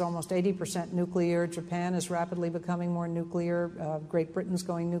 France is almost 80% nuclear. Japan is rapidly becoming more nuclear. Great Britain's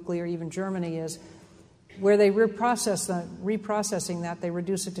going nuclear. Even Germany is. Where they reprocessing that, they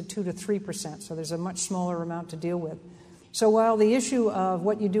reduce it to 2 to 3%. So there's a much smaller amount to deal with. So while the issue of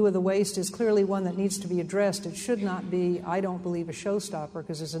what you do with the waste is clearly one that needs to be addressed, it should not be, I don't believe, a showstopper,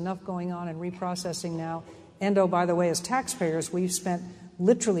 because there's enough going on in reprocessing now. And, oh, by the way, as taxpayers, we've spent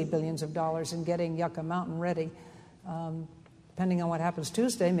literally billions of dollars in getting Yucca Mountain ready. Depending on what happens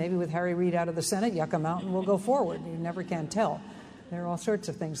Tuesday, maybe with Harry Reid out of the Senate, Yucca Mountain will go forward. You never can tell. There are all sorts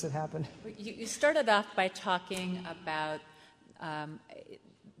of things that happen. You started off by talking about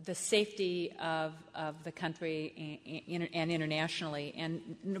the safety of the country and internationally.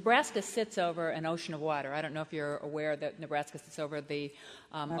 And Nebraska sits over an ocean of water. I don't know if you're aware that Nebraska sits over the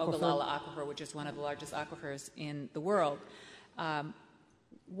Ogallala Aquifer, which is one of the largest aquifers in the world.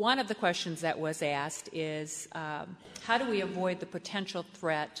 One of the questions that was asked is, how do we avoid the potential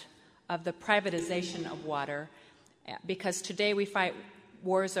threat of the privatization of water? Because today we fight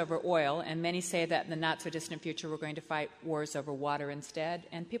wars over oil, and many say that in the not-so-distant future we're going to fight wars over water instead,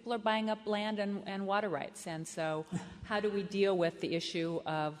 and people are buying up land and water rights. And so how do we deal with the issue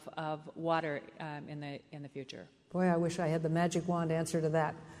of water in the future? Boy, I wish I had the magic wand answer to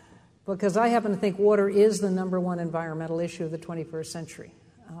that, because I happen to think water is the number one environmental issue of the 21st century.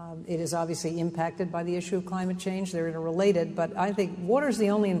 It is obviously impacted by the issue of climate change. They're interrelated, but I think water is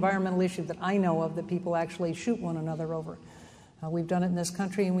the only environmental issue that I know of that people actually shoot one another over. We've done it in this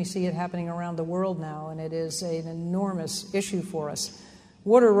country, and we see it happening around the world now, and it is an enormous issue for us.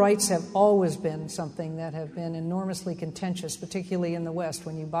 Water rights have always been something that have been enormously contentious, particularly in the West.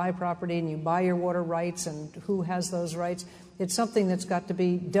 When you buy property and you buy your water rights and who has those rights, it's something that's got to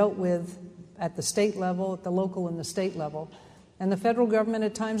be dealt with at the state level, at the local and the state level. And the federal government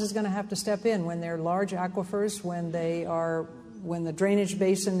at times is going to have to step in when they're large aquifers, when the drainage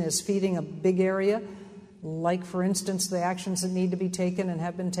basin is feeding a big area, like, for instance, the actions that need to be taken and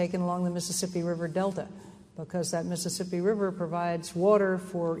have been taken along the Mississippi River Delta, because that Mississippi River provides water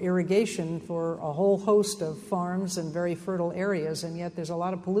for irrigation for a whole host of farms and very fertile areas, and yet there's a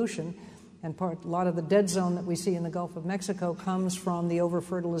lot of pollution, and a lot of the dead zone that we see in the Gulf of Mexico comes from the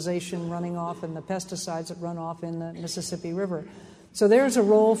over-fertilization running off and the pesticides that run off in the Mississippi River. So there's a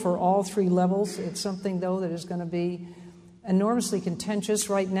role for all three levels. It's something, though, that is going to be enormously contentious.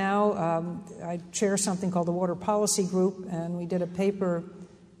 Right now, I chair something called the Water Policy Group, and we did a paper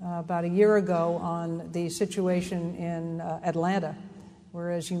about a year ago on the situation in Atlanta, where,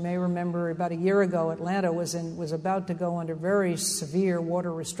 as you may remember, about a year ago, Atlanta was about to go under very severe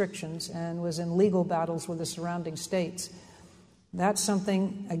water restrictions and was in legal battles with the surrounding states. That's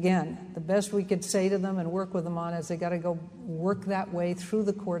something, again, the best we could say to them and work with them on is they got to go work that way through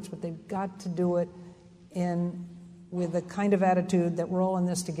the courts, but they've got to do it with the kind of attitude that we're all in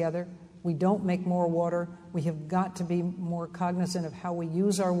this together. We don't make more water. We have got to be more cognizant of how we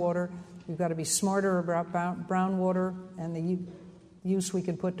use our water. We've got to be smarter about brown water and the use we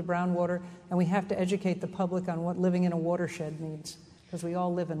can put to brown water. And we have to educate the public on what living in a watershed means, because we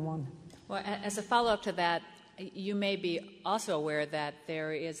all live in one. Well, as a follow-up to that, you may be also aware that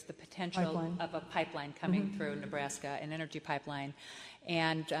there is the potential of a pipeline coming through Nebraska, an energy pipeline.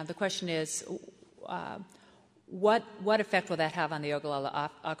 And the question is, what effect will that have on the Ogallala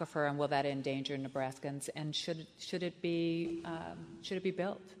Aquifer, and will that endanger Nebraskans? And should it be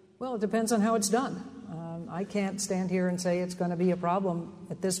built? Well, it depends on how it's done. I can't stand here and say it's going to be a problem.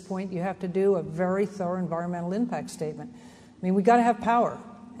 At this point, you have to do a very thorough environmental impact statement. I mean, we've got to have power,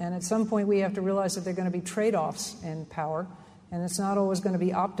 and at some point we have to realize that there are going to be trade-offs in power, and it's not always going to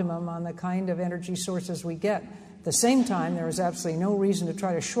be optimum on the kind of energy sources we get. At the same time, there is absolutely no reason to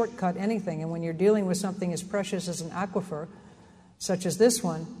try to shortcut anything, and when you're dealing with something as precious as an aquifer, such as this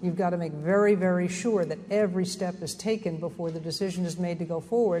one, you've got to make very, very sure that every step is taken before the decision is made to go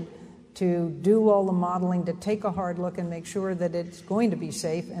forward, to do all the modeling, to take a hard look and make sure that it's going to be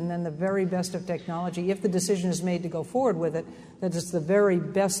safe, and then the very best of technology, if the decision is made to go forward with it, that it's the very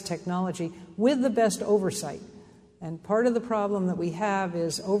best technology with the best oversight. And part of the problem that we have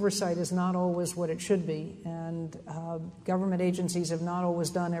is oversight is not always what it should be, and government agencies have not always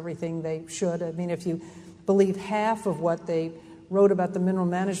done everything they should. I mean, if you believe half of what they wrote about the Mineral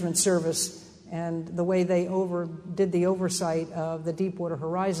Management Service and the way they did the oversight of the Deepwater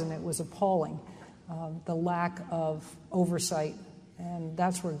Horizon, it was appalling, the lack of oversight. And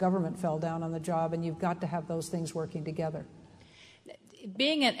that's where government fell down on the job, and you've got to have those things working together.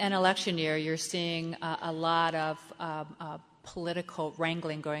 Being an election year, you're seeing a lot of political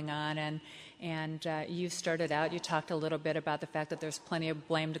wrangling going on, and you started out, you talked a little bit about the fact that there's plenty of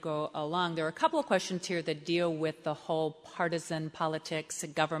blame to go along. There are a couple of questions here that deal with the whole partisan politics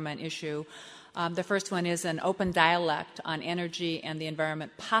government issue. The first one is an open dialect on energy and the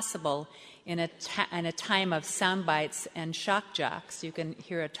environment possible in a time of sound bites and shock jocks. You can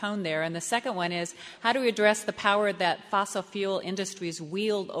hear a tone there. And the second one is, how do we address the power that fossil fuel industries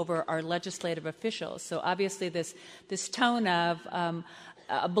wield over our legislative officials? So obviously this tone of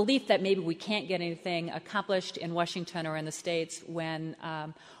a belief that maybe we can't get anything accomplished in Washington or in the States when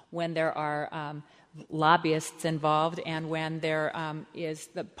there are lobbyists involved and when there is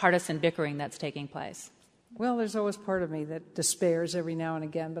the partisan bickering that's taking place. Well, there's always part of me that despairs every now and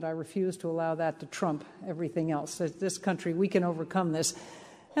again, but I refuse to allow that to trump everything else. This country, we can overcome this.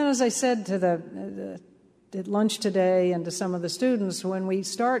 And as I said to at lunch today and to some of the students, when we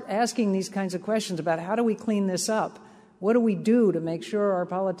start asking these kinds of questions about how do we clean this up, what do we do to make sure our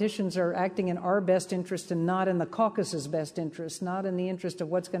politicians are acting in our best interest and not in the caucus's best interest, not in the interest of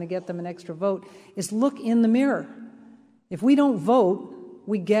what's going to get them an extra vote, is look in the mirror. If we don't vote,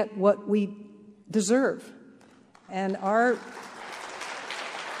 we get what we deserve. And our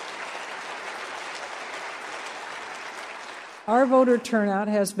voter turnout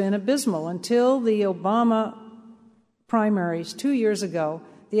has been abysmal. Until the Obama primaries 2 years ago,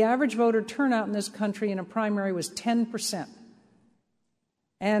 the average voter turnout in this country in a primary was 10%.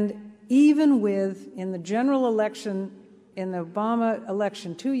 And even in the general election, in the Obama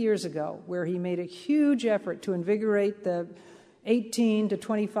election 2 years ago, where he made a huge effort to invigorate the 18 to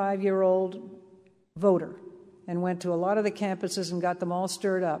 25-year-old voter and went to a lot of the campuses and got them all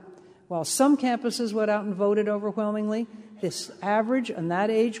stirred up, while some campuses went out and voted overwhelmingly, this average in that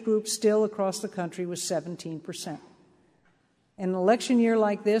age group still across the country was 17%. In an election year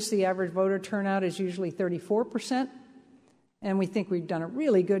like this, the average voter turnout is usually 34%, and we think we've done a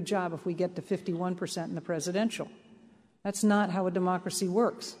really good job if we get to 51% in the presidential. That's not how a democracy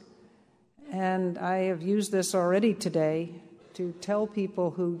works. And I have used this already today to tell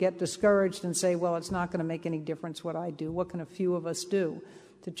people who get discouraged and say, well, it's not going to make any difference what I do. What can a few of us do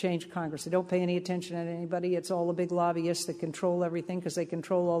to change Congress? They don't pay any attention to anybody. It's all the big lobbyists that control everything because they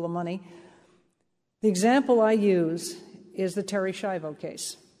control all the money. The example I use is the Terry Schiavo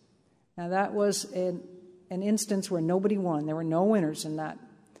case. Now, that was an instance where nobody won. There were no winners in that.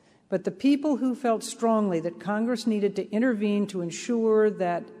 But the people who felt strongly that Congress needed to intervene to ensure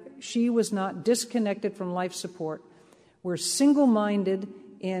that she was not disconnected from life support were single-minded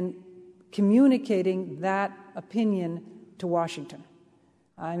in communicating that opinion to Washington.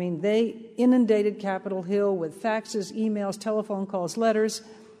 I mean, they inundated Capitol Hill with faxes, emails, telephone calls, letters,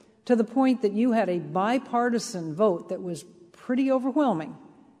 to the point that you had a bipartisan vote that was pretty overwhelming,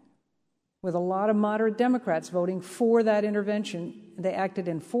 with a lot of moderate Democrats voting for that intervention. They acted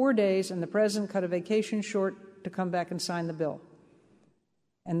in 4 days, and the president cut a vacation short to come back and sign the bill.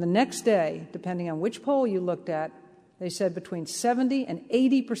 And the next day, depending on which poll you looked at, they said between 70 and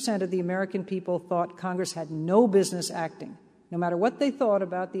 80% of the American people thought Congress had no business acting. No matter what they thought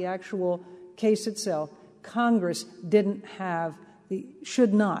about the actual case itself, Congress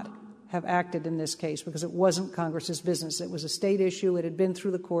should not have acted in this case because it wasn't Congress's business. It was a state issue. It had been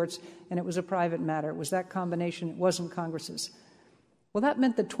through the courts, and it was a private matter. It was that combination. It wasn't Congress's. Well, that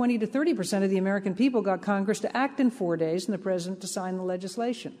meant that 20 to 30% of the American people got Congress to act in 4 days and the president to sign the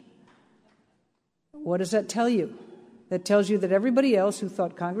legislation. What does that tell you? That tells you that everybody else who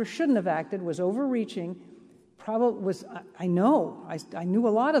thought Congress shouldn't have acted, was overreaching, I knew a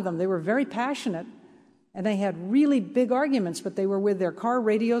lot of them. They were very passionate, and they had really big arguments, but they were with their car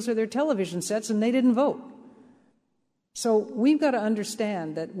radios or their television sets, and they didn't vote. So we've got to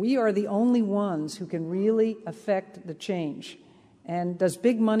understand that we are the only ones who can really affect the change. And does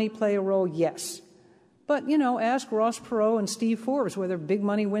big money play a role? Yes. But, ask Ross Perot and Steve Forbes whether big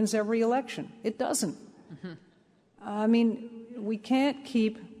money wins every election. It doesn't. Mm-hmm. I mean, we can't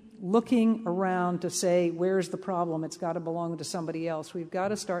keep looking around to say, where's the problem? It's got to belong to somebody else. We've got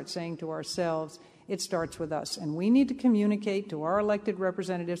to start saying to ourselves, it starts with us. And we need to communicate to our elected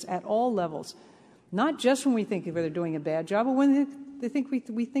representatives at all levels, not just when we think they're doing a bad job, but when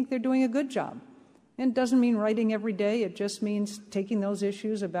we think they're doing a good job. And it doesn't mean writing every day. It just means taking those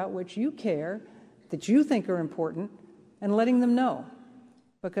issues about which you care, that you think are important, and letting them know.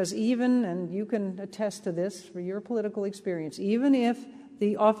 Because and you can attest to this for your political experience, even if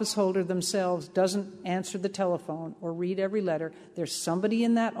the office holder themselves doesn't answer the telephone or read every letter, there's somebody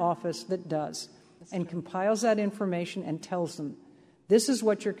in that office that does and compiles that information and tells them, this is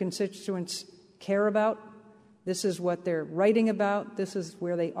what your constituents care about, this is what they're writing about, this is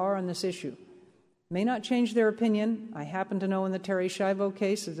where they are on this issue. May not change their opinion. I happen to know in the Terry Schiavo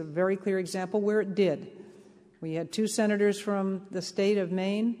case is a very clear example where it did. We had 2 senators from the state of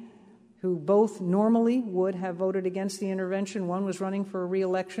Maine who both normally would have voted against the intervention. One was running for a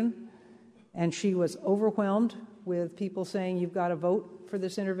re-election, and she was overwhelmed with people saying, you've got to vote for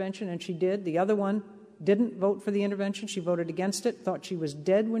this intervention, and she did. The other one didn't vote for the intervention. She voted against it, thought she was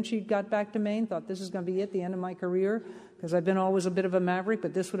dead when she got back to Maine, thought this is going to be it, the end of my career, because I've been always a bit of a maverick,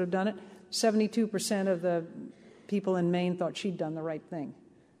 but this would have done it. 72% of the people in Maine thought she'd done the right thing.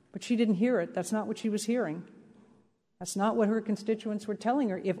 But she didn't hear it. That's not what she was hearing. That's not what her constituents were telling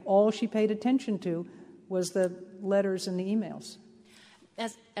her if all she paid attention to was the letters and the emails.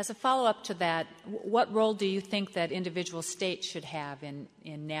 As a follow-up to that, what role do you think that individual states should have in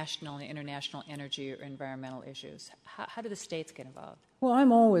national and international energy or environmental issues? How do the states get involved? Well,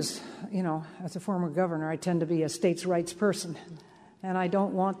 I'm always, as a former governor, I tend to be a states' rights person. And I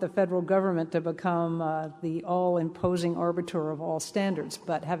don't want the federal government to become the all-imposing arbiter of all standards.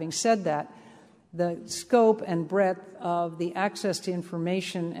 But having said that, the scope and breadth of the access to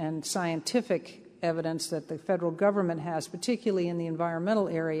information and scientific evidence that the federal government has, particularly in the environmental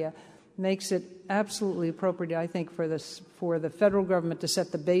area, makes it absolutely appropriate, I think, for the federal government to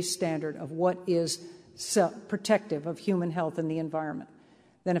set the base standard of what is protective of human health and the environment.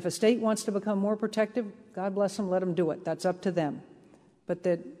 Then if a state wants to become more protective, God bless them, let them do it. That's up to them. But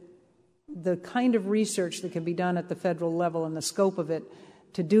the kind of research that can be done at the federal level and the scope of it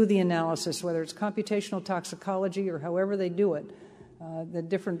to do the analysis, whether it's computational toxicology or however they do it,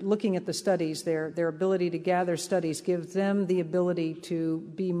 looking at the studies, their ability to gather studies gives them the ability to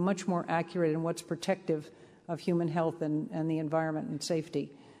be much more accurate in what's protective of human health and the environment and safety.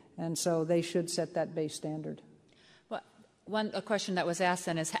 And so they should set that base standard. A question that was asked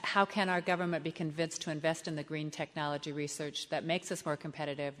then is, how can our government be convinced to invest in the green technology research that makes us more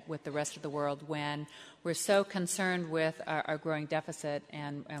competitive with the rest of the world when we're so concerned with our growing deficit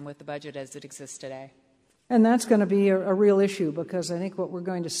and with the budget as it exists today? And that's going to be a real issue, because I think what we're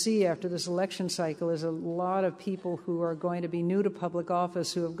going to see after this election cycle is a lot of people who are going to be new to public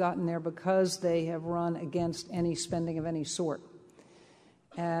office who have gotten there because they have run against any spending of any sort.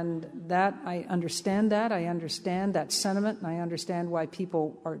 And that, I understand that sentiment, and I understand why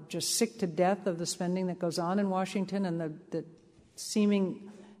people are just sick to death of the spending that goes on in Washington and the seeming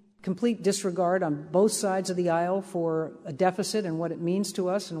complete disregard on both sides of the aisle for a deficit and what it means to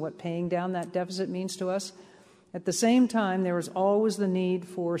us and what paying down that deficit means to us. At the same time, there is always the need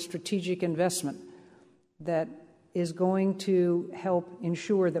for strategic investment that is going to help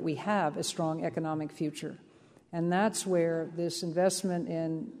ensure that we have a strong economic future. And that's where this investment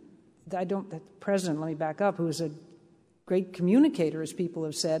in, the president, let me back up, who is a great communicator, as people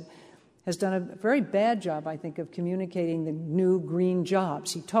have said, has done a very bad job, I think, of communicating the new green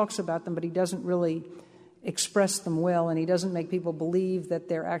jobs. He talks about them, but he doesn't really express them well, and he doesn't make people believe that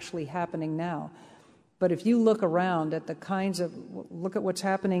they're actually happening now. But if you look around at look at what's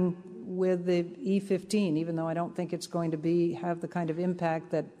happening with the E-15, even though I don't think it's going to have the kind of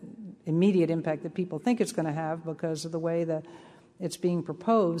immediate impact that people think it's going to have because of the way that it's being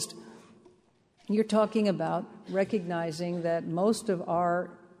proposed, you're talking about recognizing that most of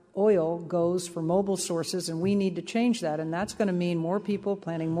our oil goes for mobile sources, and we need to change that. And that's going to mean more people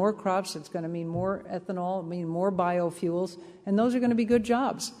planting more crops. It's going to mean more ethanol, mean more biofuels, and those are going to be good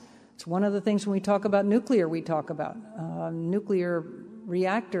jobs. It's one of the things when we talk about nuclear, we talk about. Nuclear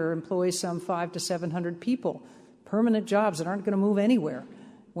reactor employs some 500 to 700 people, permanent jobs that aren't going to move anywhere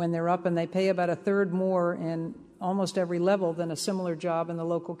when they're up, and they pay about a third more in almost every level than a similar job in the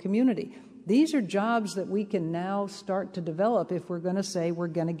local community. These are jobs that we can now start to develop if we're going to say we're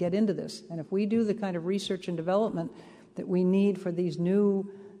going to get into this. And if we do the kind of research and development that we need for these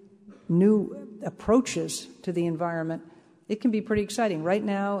new approaches to the environment, it can be pretty exciting. Right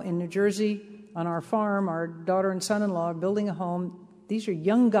now in New Jersey, on our farm, our daughter and son-in-law are building a home. These are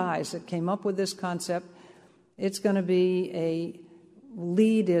young guys that came up with this concept. It's going to be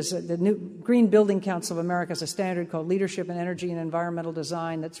the new Green Building Council of America has a standard called Leadership in Energy and Environmental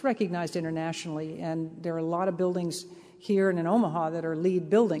Design that's recognized internationally, and there are a lot of buildings here and in Omaha that are LEED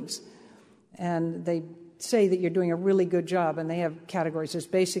buildings, and they say that you're doing a really good job, and they have categories. There's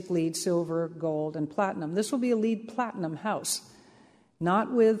basic LEED, silver, gold, and platinum. This will be a LEED platinum house,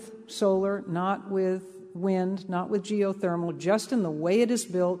 not with solar, not with wind, not with geothermal, just in the way it is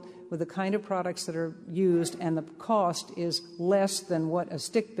built, with the kind of products that are used, and the cost is less than what a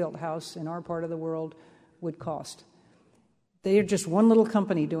stick-built house in our part of the world would cost. They are just one little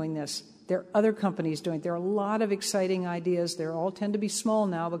company doing this. There are other companies doing it. There are a lot of exciting ideas. They all tend to be small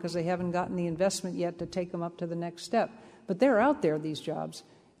now because they haven't gotten the investment yet to take them up to the next step. But they're out there, these jobs.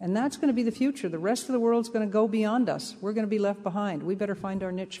 And that's going to be the future. The rest of the world's going to go beyond us. We're going to be left behind. We better find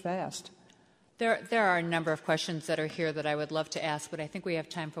our niche fast. There are a number of questions that are here that I would love to ask, but I think we have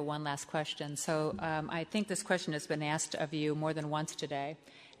time for one last question. So I think this question has been asked of you more than once today.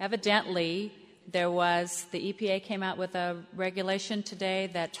 Evidently, the EPA came out with a regulation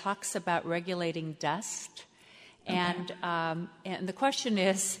today that talks about regulating dust. Okay. And the question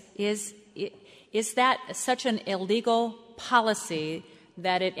is that such an illegal policy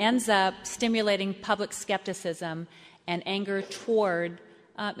that it ends up stimulating public skepticism and anger toward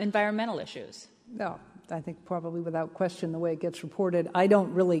environmental issues? No, I think probably without question the way it gets reported. I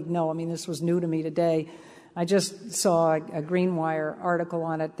don't really know. I mean, this was new to me today. I just saw a Greenwire article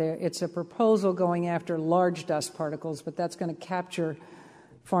on it. It's a proposal going after large dust particles, but that's going to capture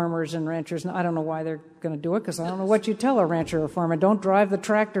farmers and ranchers. And I don't know why they're going to do it, because I don't know what you tell a rancher or farmer. Don't drive the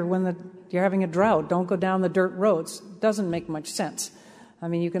tractor when you're having a drought. Don't go down the dirt roads. Doesn't make much sense. I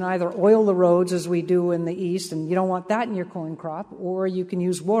mean, you can either oil the roads, as we do in the East, and you don't want that in your corn crop, or you can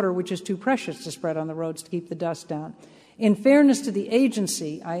use water, which is too precious to spread on the roads to keep the dust down. In fairness to the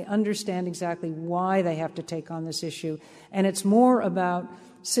agency, I understand exactly why they have to take on this issue, and it's more about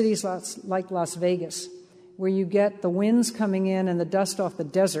cities like Las Vegas, where you get the winds coming in and the dust off the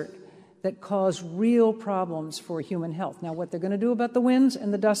desert that cause real problems for human health. Now, what they're going to do about the winds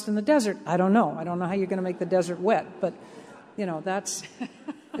and the dust in the desert, I don't know. I don't know how you're going to make the desert wet, but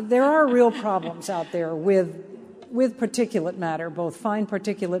there are real problems out there with particulate matter, both fine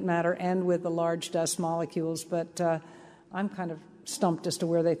particulate matter and with the large dust molecules. But I'm kind of stumped as to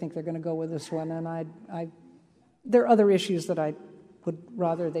where they think they're going to go with this one. And there are other issues that I would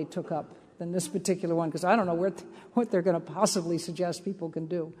rather they took up than this particular one, because I don't know what they're going to possibly suggest people can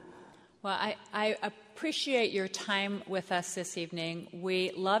do. Well, I appreciate your time with us this evening.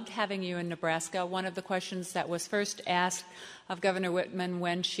 We loved having you in Nebraska. One of the questions that was first asked of Governor Whitman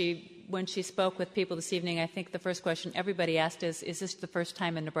when she spoke with people this evening, I think the first question everybody asked is this the first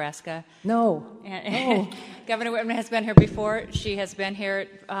time in Nebraska? No. Governor Whitman has been here before. She has been here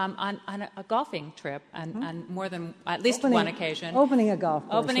on a golfing trip on more than at least one occasion. Opening a golf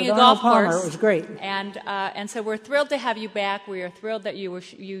course. Opening a golf course. It was great. And so we're thrilled to have you back. We are thrilled that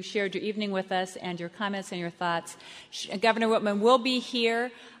you shared your evening with us and your comments and your thoughts. Governor Whitman will be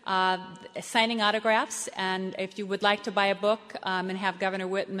here signing autographs, and if you would like to buy a book and have Governor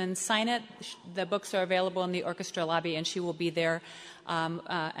Whitman sign it, the books are available in the orchestra lobby, and she will be there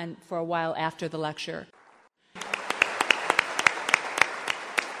and for a while after the lecture.